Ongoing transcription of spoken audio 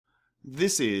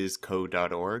This is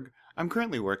Code.org. I'm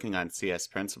currently working on CS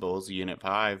Principles, Unit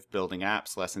 5, Building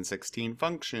Apps, Lesson 16,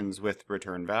 Functions with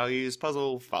Return Values,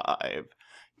 Puzzle 5,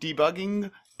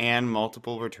 Debugging and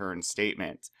Multiple Return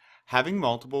Statements. Having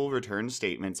multiple return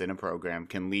statements in a program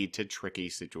can lead to tricky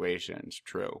situations.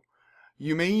 True.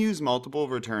 You may use multiple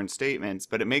return statements,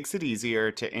 but it makes it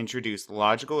easier to introduce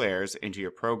logical errors into your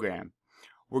program.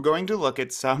 We're going to look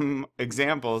at some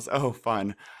examples,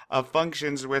 fun, of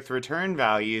functions with return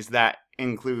values that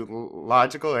include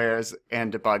logical errors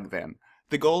and debug them.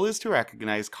 The goal is to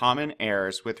recognize common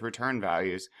errors with return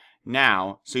values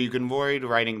now so you can avoid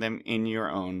writing them in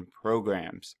your own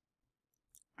programs.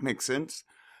 Makes sense?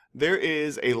 There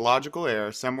is a logical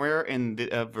error somewhere in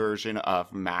the version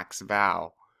of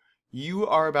maxval. You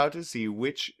are about to see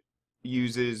which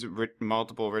uses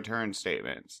multiple return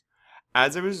statements.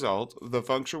 As a result, the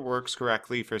function works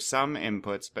correctly for some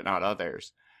inputs but not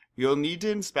others. You'll need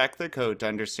to inspect the code to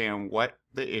understand what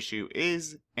the issue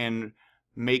is and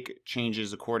make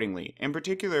changes accordingly. In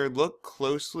particular, look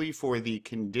closely for the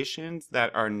conditions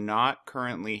that are not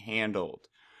currently handled.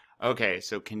 Okay,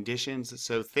 so conditions,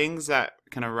 so things that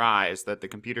can arise that the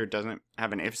computer doesn't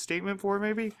have an if statement for,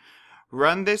 maybe?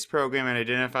 Run this program and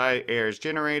identify errors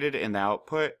generated in the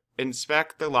output.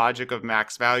 Inspect the logic of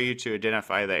max value to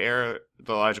identify the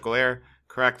logical error.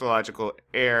 Correct the logical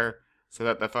error so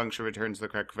that the function returns the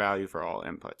correct value for all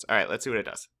inputs. All right, let's see what it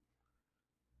does.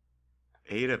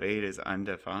 8 of 8 is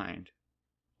undefined.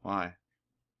 Why?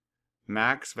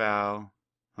 Max val.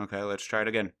 Okay, let's try it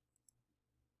again.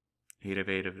 8 of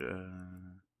 8 of...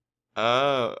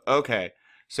 Oh, okay.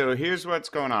 So here's what's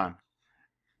going on.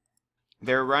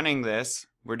 They're running this.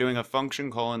 We're doing a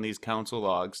function call in these console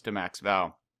logs to max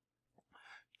val.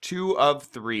 2 of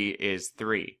 3 is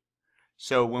 3.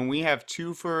 So when we have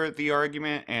 2 for the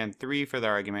argument and 3 for the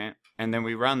argument, and then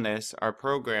we run this, our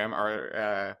program,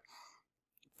 our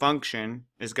function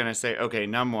is going to say, okay,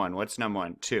 num1, what's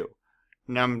num1? 2.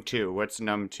 Num2, what's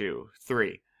num2?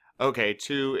 3. Okay,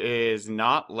 2 is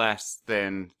not less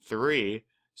than 3,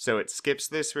 so it skips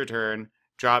this return,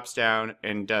 drops down,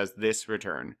 and does this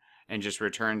return, and just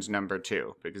returns number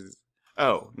 2, because...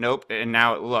 Oh, nope, and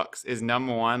now it looks. Is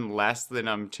num1 less than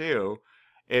num2?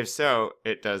 If so,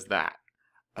 it does that.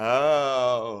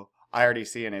 Oh, I already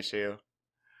see an issue.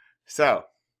 So,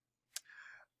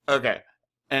 okay,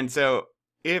 and so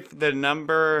if the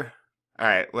number...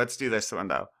 Alright, let's do this one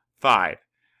though. 5.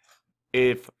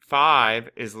 If 5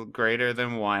 is greater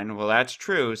than 1, well that's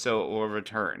true, so it will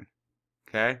return.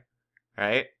 Okay?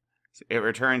 Right? So it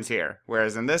returns here.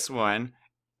 Whereas in this one...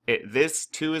 this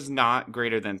 2 is not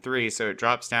greater than 3, so it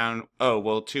drops down. Oh,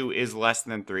 well, 2 is less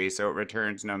than 3, so it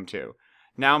returns num2.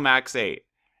 Now max 8.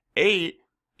 8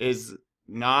 is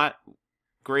not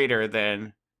greater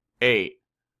than 8.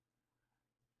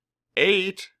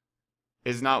 8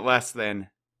 is not less than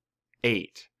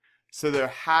 8. So there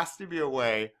has to be a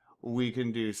way we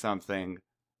can do something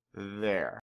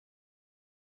there.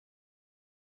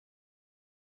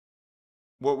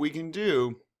 What we can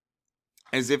do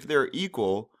is if they're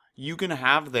equal, you can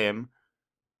have them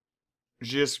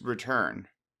just return.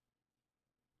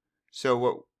 So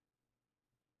what...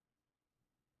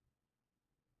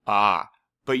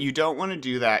 but you don't want to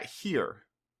do that here.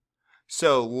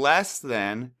 So less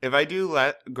than, if I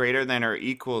do greater than or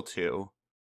equal to,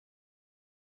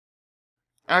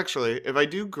 actually, if I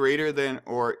do greater than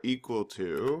or equal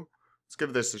to, let's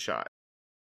give this a shot.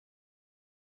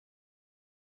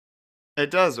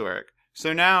 It does work.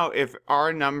 So now if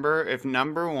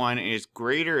number 1 is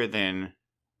greater than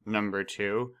number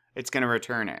 2, it's going to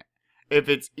return it. If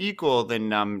it's equal than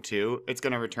num2, it's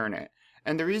going to return it.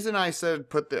 And the reason I said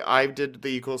I did the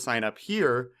equal sign up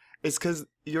here is because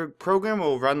your program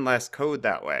will run less code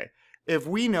that way. If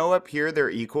we know up here they're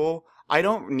equal, I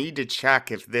don't need to check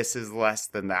if this is less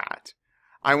than that.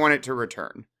 I want it to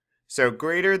return. So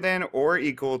greater than or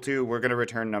equal to, we're going to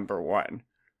return number 1.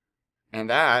 And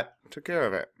that took care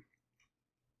of it.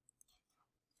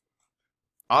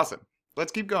 Awesome.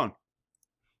 Let's keep going.